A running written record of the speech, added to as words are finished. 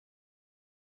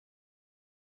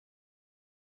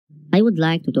I would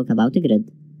like to talk about a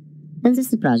grid. In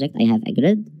this project, I have a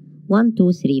grid 1,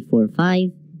 2, 3, 4,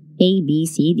 5, A, B,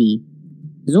 C, D.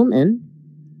 Zoom in,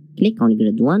 click on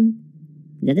grid 1.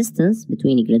 The distance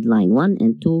between grid line 1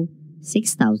 and 2,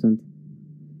 6,000.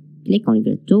 Click on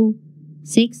grid 2,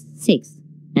 6, 6.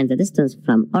 And the distance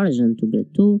from origin to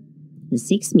grid 2 is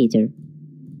 6 meter.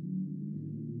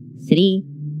 3,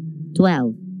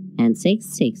 12, and 6,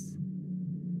 6.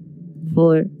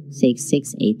 4, 6,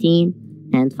 6, 18.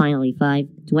 And finally 5,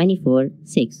 24,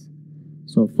 6.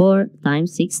 So 4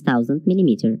 times 6,000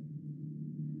 millimeter.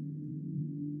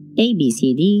 A, B,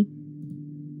 C, D,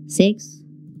 6,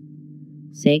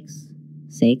 6,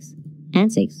 6,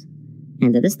 and 6.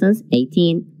 And the distance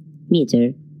 18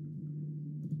 meter,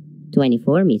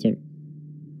 24 meter.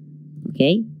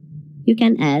 Okay? You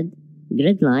can add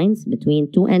grid lines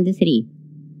between 2 and 3.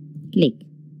 Click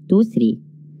 2, 3.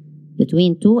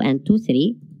 Between 2 and 2,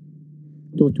 3.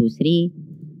 2, 2, 3.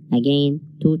 Again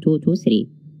 2, 2, 2, 3.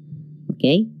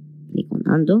 Okay? Click on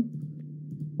Undo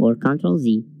or Ctrl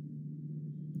Z.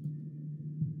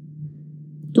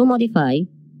 To modify,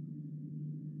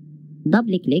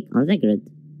 double click on the grid.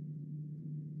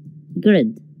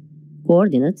 Grid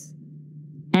coordinates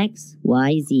X,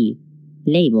 Y, Z.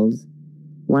 Labels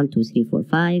 1, 2, 3, 4,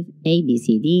 5, A, B,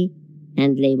 C, D,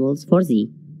 and labels for Z.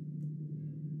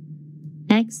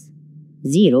 X,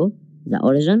 0, the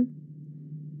origin,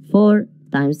 4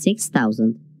 times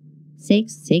 6,000,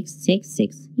 6, 6, 6,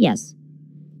 6, yes.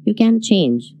 You can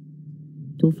change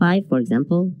to 5, for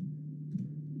example,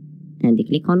 and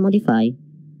click on Modify,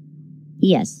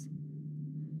 yes.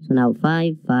 So now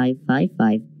 5, 5, 5,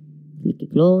 5,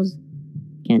 click Close,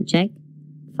 can check,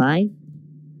 5,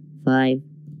 5,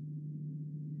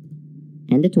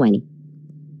 and the 20.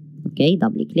 Okay,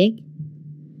 double click,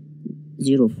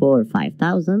 0, 4,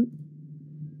 5,000.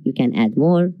 You can add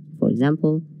more, for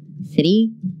example,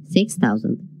 3,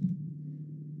 6,000.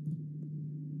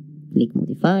 Click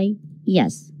Modify,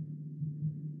 yes.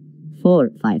 4,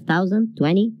 5,000,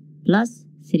 20, plus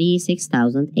 3,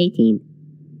 6,000, 18.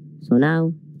 So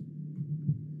now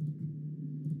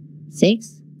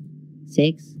 6,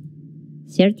 6,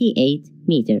 38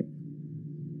 meter.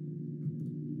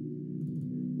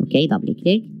 Okay, double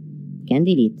click, can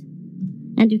delete.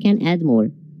 And you can add more.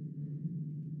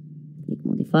 Click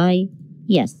Modify,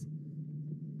 yes.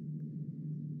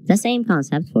 The same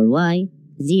concept for Y,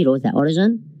 0 the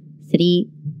origin, 3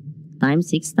 times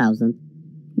 6,000.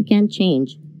 You can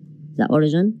change the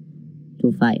origin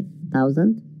to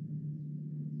 5,000.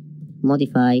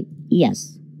 Modify,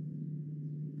 yes.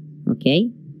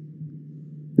 Okay.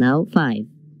 Now 5,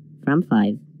 from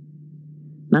 5,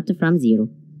 not from 0.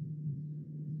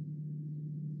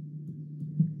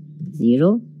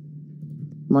 0,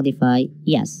 modify,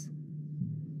 yes.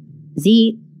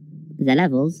 Z, the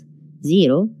levels,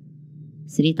 0,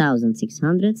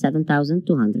 3,600,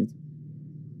 7,200.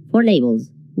 For labels,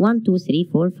 1, 2, 3,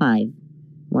 4, 5,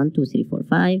 1, 2, 3, 4,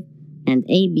 5, and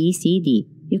A, B, C, D.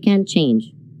 You can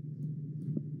change.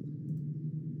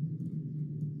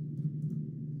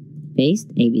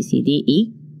 Paste A, B, C, D,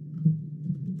 E.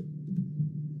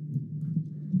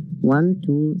 1,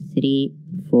 2, 3,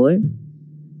 4.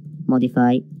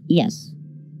 Modify, yes.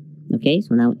 Okay,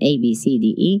 so now A, B, C,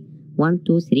 D, E. 1,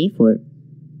 2, 3, 4.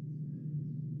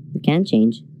 You can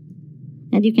change.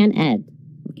 And you can add.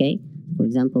 Okay, for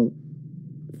example,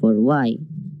 for Y,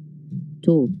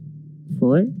 2,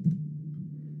 4.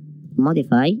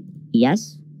 Modify,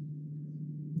 yes.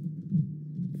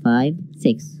 5,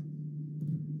 6.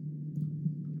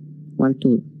 1,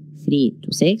 2, 3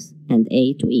 to 6, and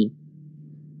A to E.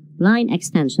 Line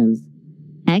extensions,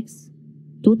 X,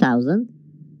 2,000,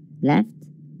 left,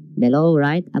 below,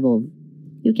 right, above.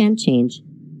 You can change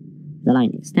the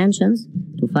line extensions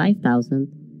to 5,000.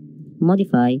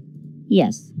 Modify,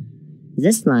 yes.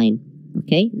 This line,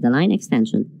 okay, the line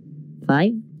extension,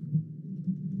 5,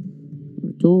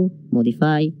 2,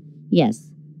 modify,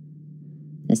 yes.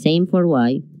 The same for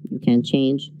Y, you can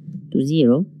change to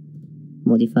 0,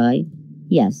 modify,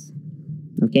 yes.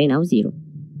 Okay, now 0.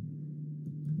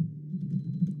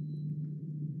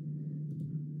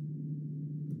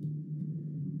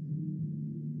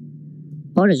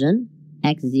 Origin,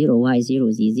 X0,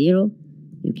 Y0, Z0,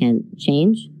 you can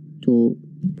change to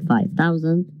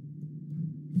 5,000,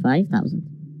 5,000.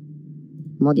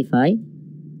 Modify,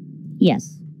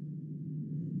 yes.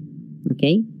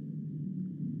 Okay.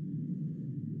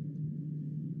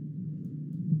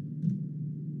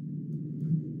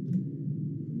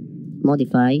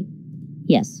 Modify,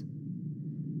 yes.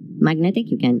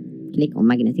 Magnetic, you can click on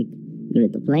magnetic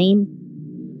grid plane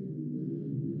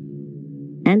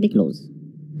and close.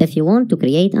 If you want to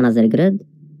create another grid,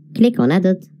 click on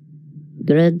Edit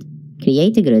grid,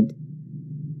 create a grid.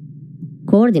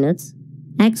 Coordinates,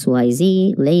 X, Y,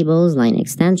 Z, labels, line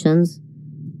extensions,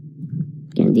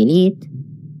 you can delete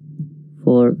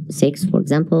for 6, for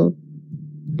example,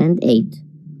 and 8.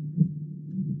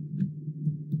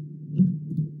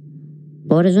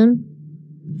 Origin,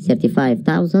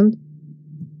 35,000,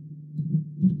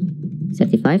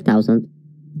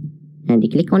 and you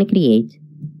click on create.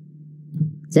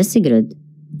 This grid,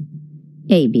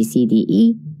 A, B, C, D,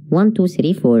 E, 1, 2,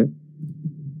 3, 4,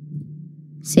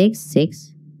 6,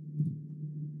 6,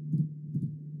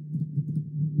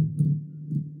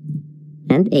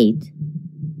 and 8.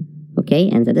 Okay,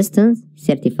 and the distance,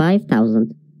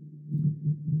 35,000.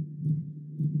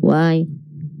 Y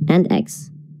and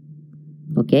X.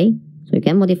 Okay, so you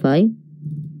can modify,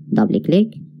 double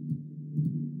click,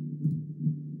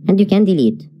 and you can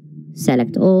delete.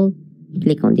 Select all,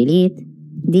 click on delete,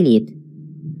 delete.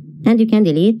 And you can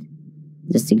delete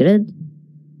this grid,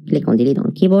 click on delete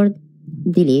on keyboard,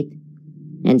 delete,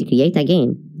 and create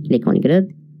again. Click on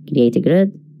grid, create a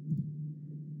grid,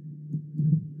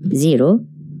 0,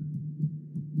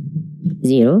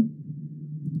 0,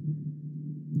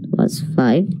 it was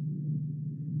 5,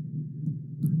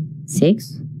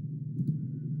 6,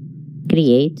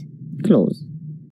 create, close.